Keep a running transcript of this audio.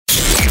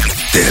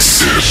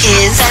This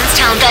is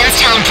Benstown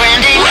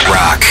branding.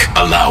 Rock.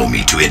 Allow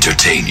me to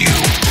entertain you.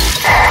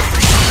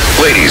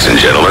 Ladies and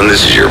gentlemen,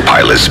 this is your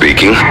pilot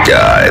speaking.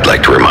 I'd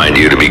like to remind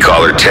you to be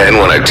caller 10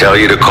 when I tell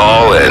you to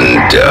call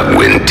and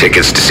win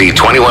tickets to see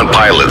 21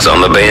 Pilots on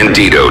the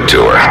Bandito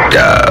tour.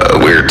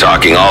 We're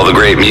talking all the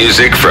great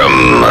music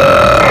from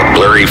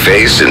Blurry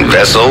Face and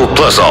Vessel,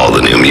 plus all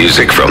the new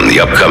music from the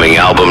upcoming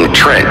album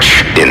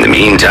Trench. In the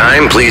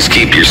meantime, please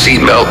keep your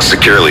seatbelt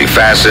securely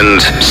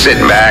fastened, sit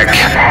back,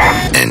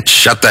 and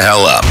shut the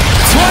hell up.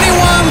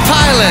 21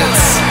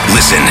 Pilots.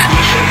 Listen,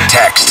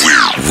 text,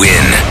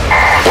 win.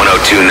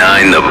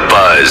 1029 The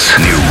Buzz.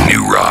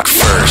 New rock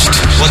first.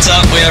 What's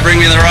up? We have Bring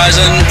Me the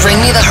Horizon. Bring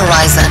Me the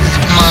Horizon.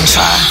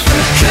 Mantra.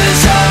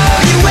 'Cause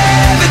all you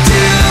ever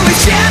do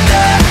is chant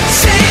the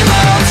same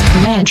old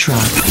Mantra.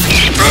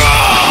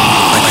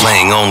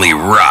 Playing only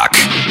rock.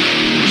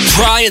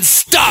 Try and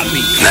stop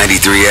me.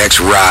 93X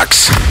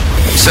rocks.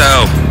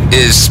 So,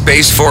 is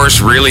Space Force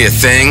really a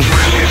thing?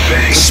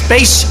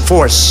 Space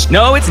Force.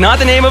 No, it's not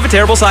the name of a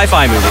terrible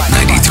sci-fi movie.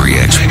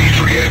 93X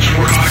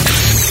rock.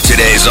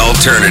 Today's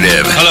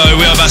alternative. Hello,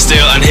 we are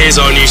Bastille, and here's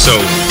our new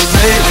song.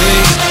 Lately,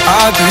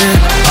 I've been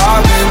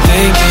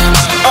thinking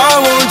I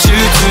want you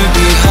to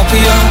be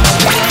happier.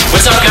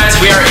 What's up, guys?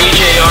 We are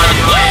AJ on.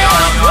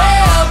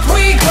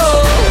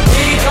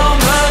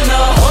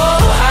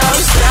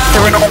 The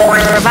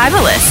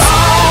Revivalists.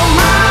 All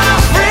my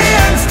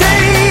friends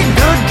take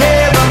good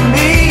care of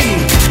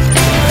me.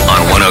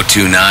 On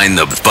 1029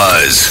 The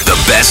Buzz. The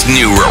best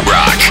new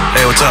rock.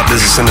 Hey, what's up?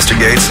 This is Sinister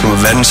Gates from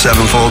Avenged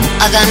Sevenfold.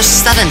 Avenged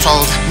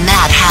Sevenfold.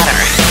 Mad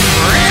Hatter.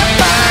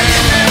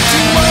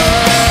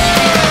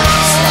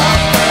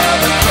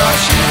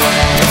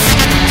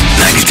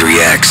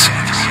 93X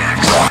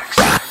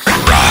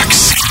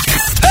rocks.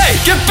 Hey,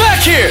 get back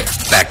here!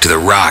 Back to the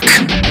rock.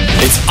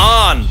 It's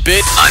on,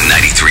 bitch. On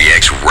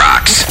 93X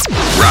rocks.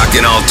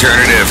 Rockin'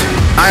 alternative.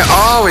 I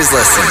always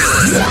listen.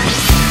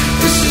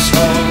 This is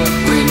all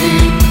we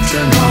need to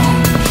know.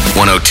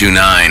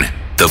 1029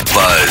 The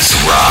Buzz.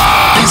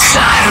 Rock.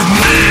 Inside of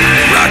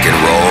me. Rock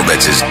and roll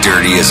that's as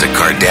dirty as a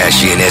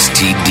Kardashian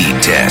STD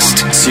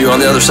test. See you on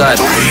the other side.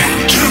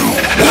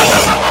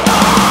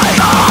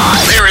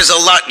 There is a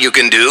lot you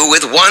can do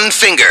with one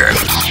finger.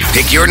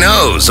 Pick your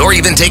nose, or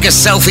even take a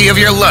selfie of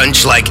your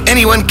lunch like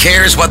anyone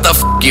cares what the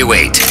you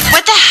ate.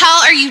 What the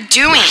hell are you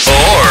doing?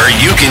 Or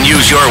you can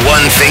use your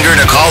one finger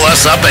to call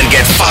us up and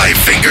get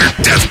 5-finger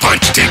Death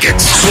Punch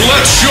tickets. So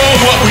let's show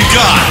what we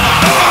got.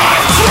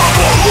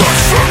 Trouble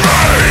looks for me.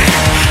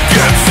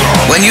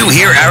 When you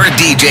hear our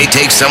DJ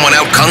take someone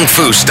out Kung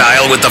Fu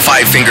style with the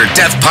 5-finger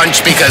Death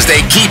Punch because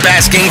they keep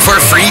asking for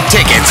free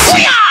tickets,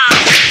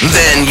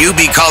 then you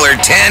be caller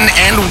 10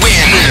 and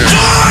win.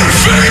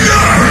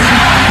 5-finger.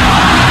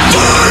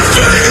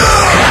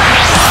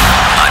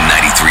 On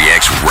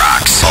 93X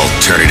rocks.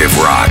 Alternative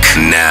rock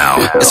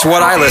now. It's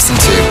what I listen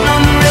to.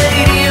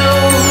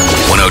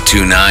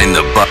 1029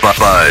 The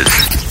Buzz.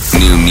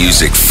 New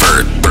music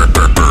first.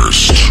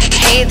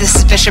 Hey, this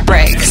is Bishop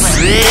Briggs.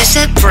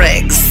 Bishop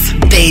Briggs.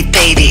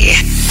 Baby.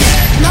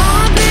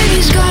 My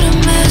baby's got a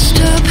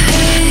messed up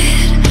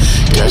head.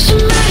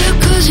 Doesn't matter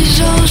 'cause he's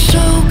all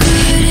so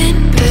good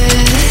in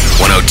bed.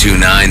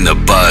 1029 The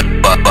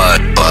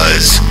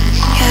Buzz.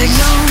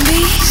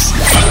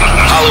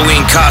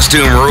 Halloween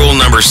costume rule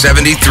number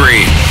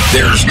 73.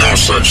 There's no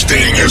such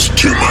thing as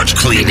too much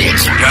cleaning.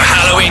 Your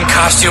Halloween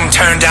costume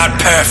turned out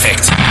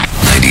perfect.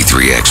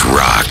 93X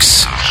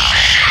rocks.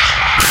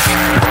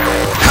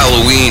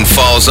 Halloween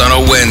falls on a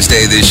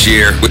Wednesday this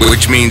year,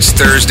 which means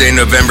Thursday,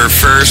 November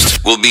 1st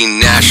will be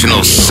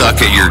National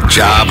Suck at Your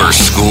Job or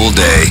School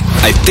Day.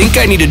 I think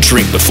I need a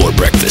drink before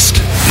breakfast.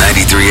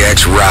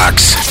 93X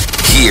rocks.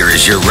 Here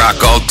is your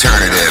rock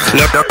alternative.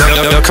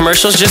 No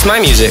commercials, just my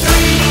music.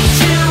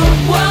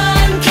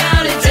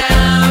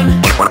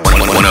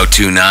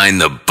 1029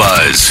 The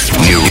Buzz.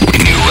 New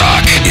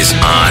rock is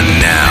on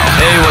now.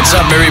 Hey, what's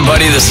up,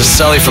 everybody? This is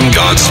Sully from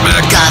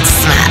Godsmack.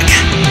 Godsmack.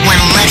 When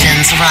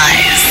legends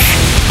rise.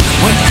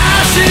 When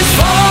ashes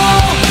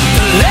fall,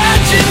 the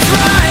legends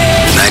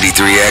rise.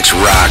 93X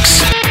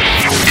rocks.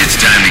 It's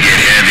time to get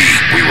heavy.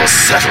 We will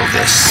settle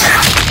this.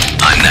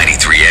 On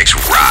 93X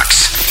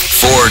rocks.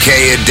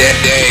 4K a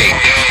day.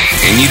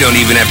 And you don't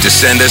even have to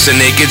send us a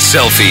naked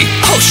selfie.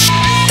 Oh,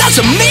 that's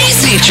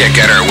amazing. Check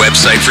out our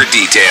website for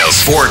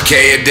details.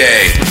 4K a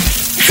day.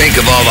 Think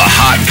of all the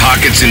Hot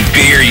Pockets and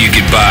beer you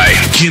could buy.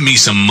 Give me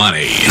some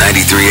money.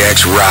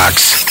 93X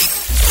rocks.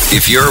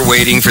 If you're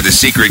waiting for the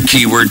secret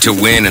keyword to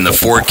win in the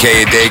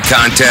 4K a day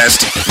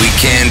contest, we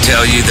can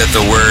tell you that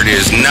the word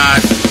is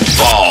not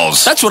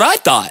balls. That's what I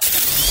thought.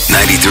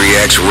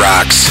 93X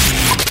rocks.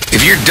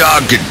 If your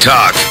dog could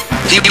talk,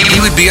 he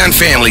would be on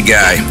Family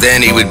Guy.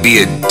 Then he would be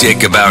a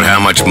dick about how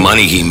much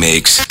money he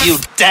makes. You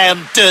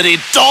damn dirty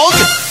dog.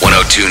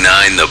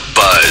 1029 The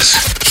Buzz.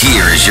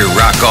 Here is your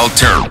rock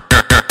alternative.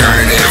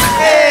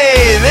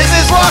 Hey, this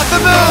is Walk the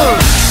Moon.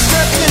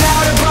 Stepping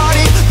out a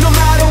party, no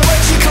matter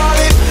what you call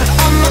it.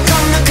 I'm a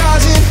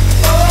kamikaze.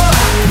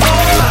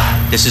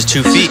 This is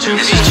 2 feet.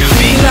 This is 2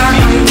 feet.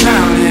 Like I'm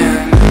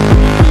drowning.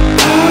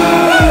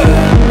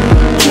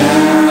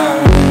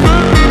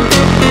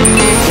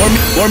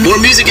 More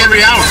music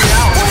every hour.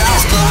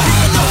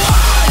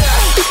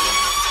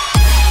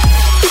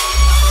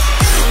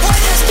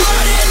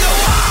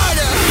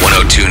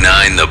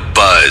 102.9 The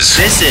Buzz.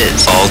 This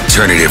is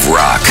Alternative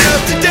Rock.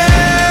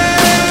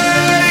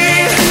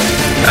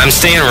 I'm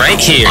staying right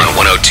here. On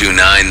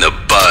 102.9 The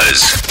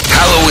Buzz.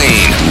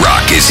 Halloween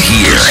rock is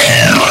here.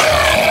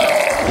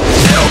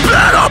 You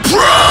better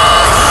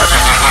run!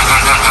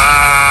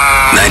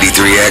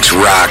 93X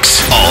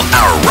rocks. All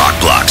our rock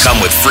blocks come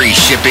with free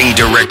shipping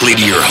directly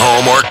to your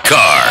home or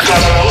car.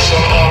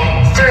 Destination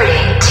in 3,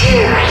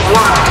 2,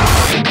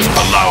 1.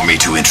 Allow me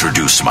to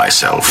introduce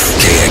myself.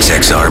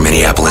 KXXR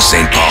Minneapolis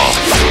St. Paul.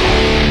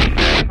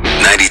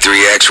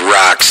 93X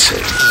rocks.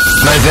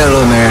 My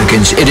fellow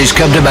Americans, it has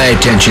come to my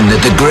attention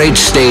that the great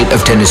state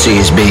of Tennessee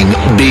is being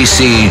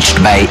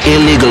besieged by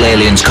illegal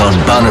aliens called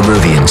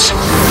Bonnaroovians.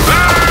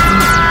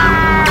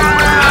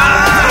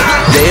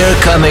 They are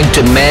coming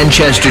to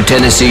Manchester,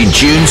 Tennessee,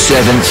 June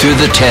 7th through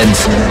the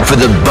 10th for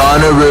the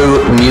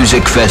Bonnaroo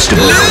Music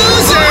Festival.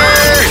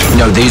 Loser!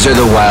 No, these are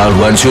the wild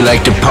ones who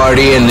like to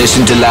party and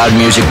listen to loud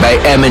music by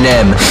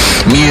Eminem,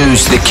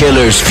 Muse, The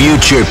Killers,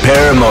 Future,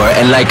 Paramore,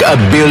 and like a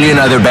billion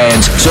other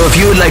bands. So if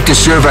you would like to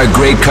serve our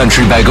great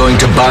country by going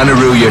to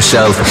Bonnaroo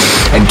yourself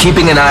and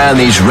keeping an eye on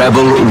these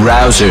rebel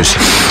rousers,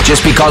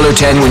 just be caller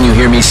 10 when you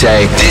hear me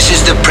say, "This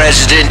is the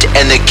President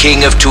and the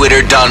King of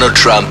Twitter, Donald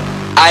Trump.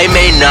 I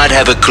may not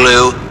have a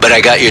clue, but I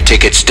got your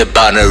tickets to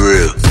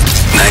Bonnaroo."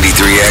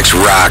 93X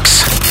rocks.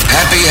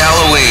 Happy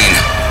Halloween.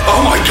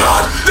 Oh my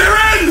God, they're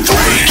in! 3,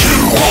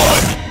 2,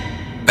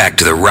 1. Back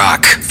to the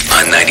rock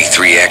on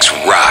 93X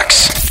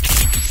rocks.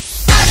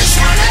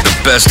 The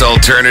best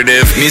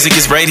alternative. Music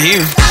is right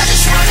here.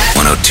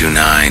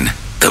 102.9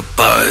 The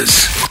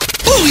Buzz.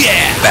 Oh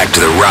yeah! Back to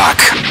the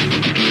rock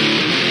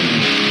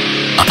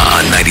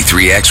on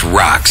 93X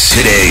rocks.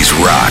 Today's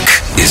rock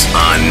is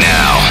on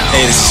now.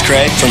 Hey, this is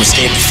Craig from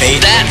Escape the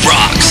Fate. That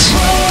rocks.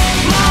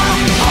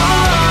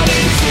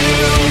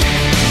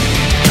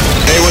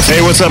 Hey,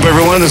 what's up,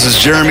 everyone? This is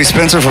Jeremy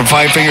Spencer from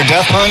Five Finger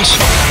Death Punch.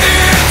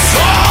 It's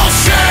all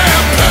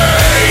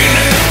champagne.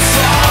 It's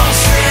all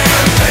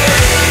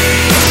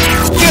champagne.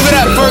 Give it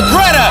up for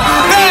Greta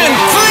Van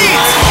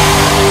Fleet!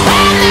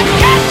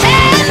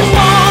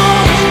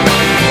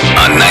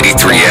 On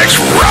 93X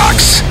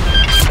rocks.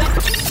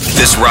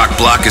 This rock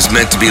block is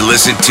meant to be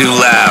listened to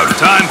loud.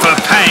 Time for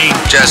pain.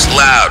 Just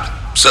loud,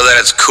 so that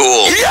it's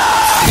cool. Yeah!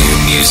 New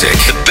music.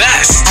 The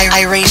best.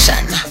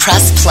 Iration.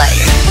 Press play.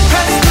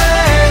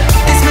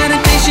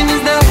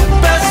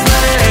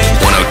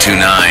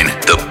 102.9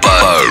 The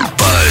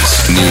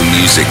Buzz. New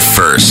music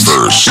first.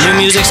 New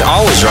music's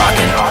always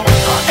rocking.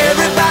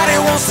 Everybody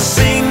wants to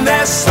sing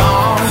that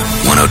song.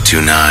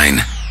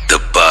 102.9 The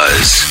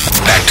Buzz.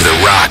 Back to the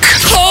rock.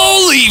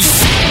 Holy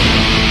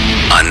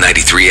On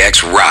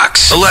 93X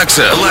rocks.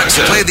 Alexa,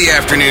 play the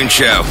afternoon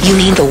show. You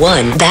mean the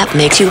one that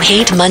makes you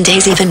hate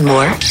Mondays even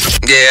more?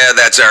 Yeah,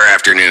 that's our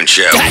afternoon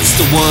show. That's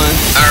the one.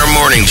 Our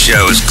morning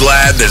show is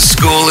glad that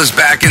school is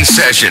back in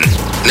session.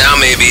 Now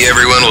maybe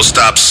everyone will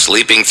stop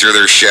sleeping through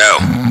their show.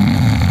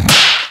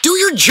 Do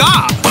your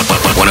job.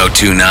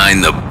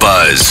 102.9 The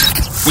Buzz.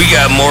 We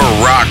got more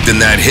rock than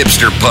that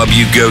hipster pub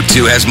you go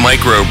to has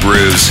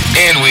microbrews.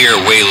 And we are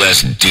way less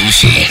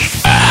douchey.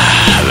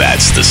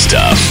 That's the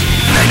stuff.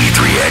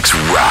 93X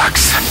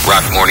rocks.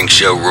 Rock Morning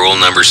Show rule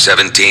number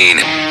 17.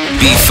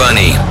 Be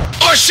funny.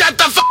 Or shut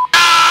the f***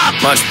 up!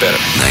 Much better.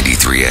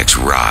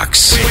 93X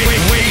rocks.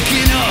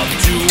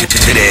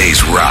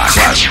 Today's rock.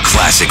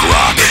 Classic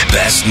rock.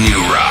 Best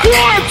new rock. 1,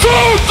 2,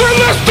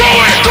 3, let's do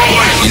it!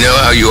 You know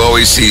how you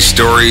always see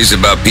stories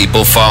about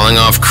people falling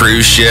off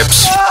cruise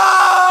ships?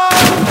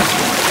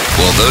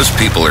 Well, those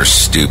people are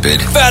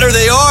stupid. Fatter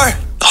they are,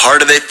 The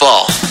harder they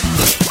fall.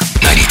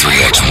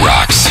 93X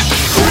rocks.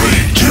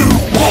 3, 2,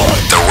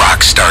 1. The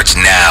rock starts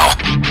now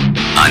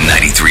on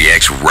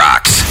 93X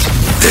rocks.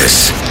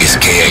 This is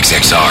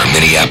KXXR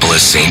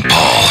Minneapolis St.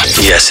 Paul.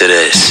 Yes, it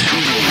is.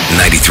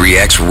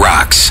 93X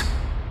rocks.